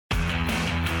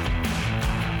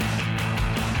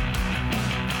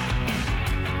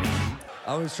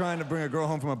I was trying to bring a girl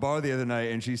home from a bar the other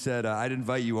night, and she said, I'd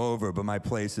invite you over, but my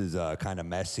place is kind of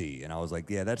messy. And I was like,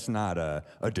 yeah, that's not a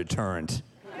deterrent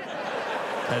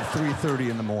at 3:30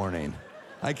 in the morning.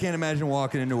 I can't imagine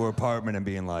walking into her apartment and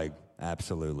being like,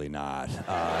 absolutely not.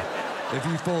 If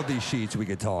you fold these sheets, we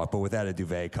could talk, but without a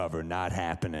duvet cover, not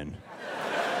happening.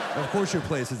 Of course your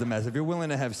place is a mess. If you're willing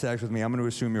to have sex with me, I'm going to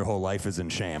assume your whole life is in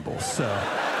shambles, so...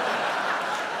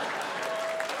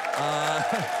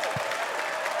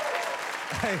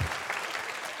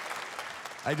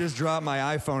 I just dropped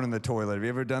my iPhone in the toilet. Have you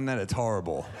ever done that? It's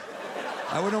horrible.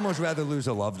 I would almost rather lose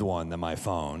a loved one than my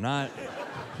phone. Not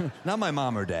my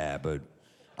mom or dad, but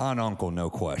aunt, uncle,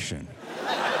 no question.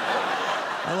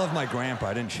 I love my grandpa.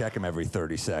 I didn't check him every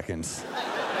 30 seconds.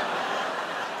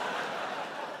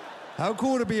 How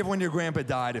cool would it be if when your grandpa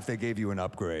died, if they gave you an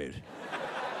upgrade?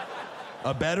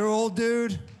 A better old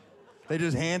dude? They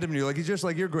just hand him to you, like he's just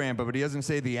like your grandpa, but he doesn't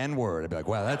say the N-word. I'd be like,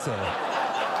 wow, that's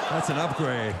an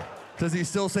upgrade. Does he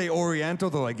still say Oriental?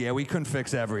 They're like, yeah, we couldn't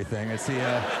fix everything. It's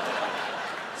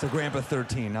the Grandpa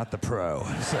 13, not the Pro,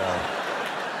 so.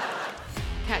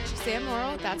 Catch Sam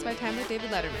Morill, That's My Time with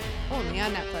David Letterman, only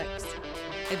on Netflix.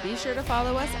 And be sure to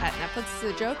follow us at Netflix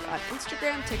is a Joke on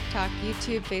Instagram, TikTok,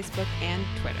 YouTube, Facebook, and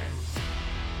Twitter.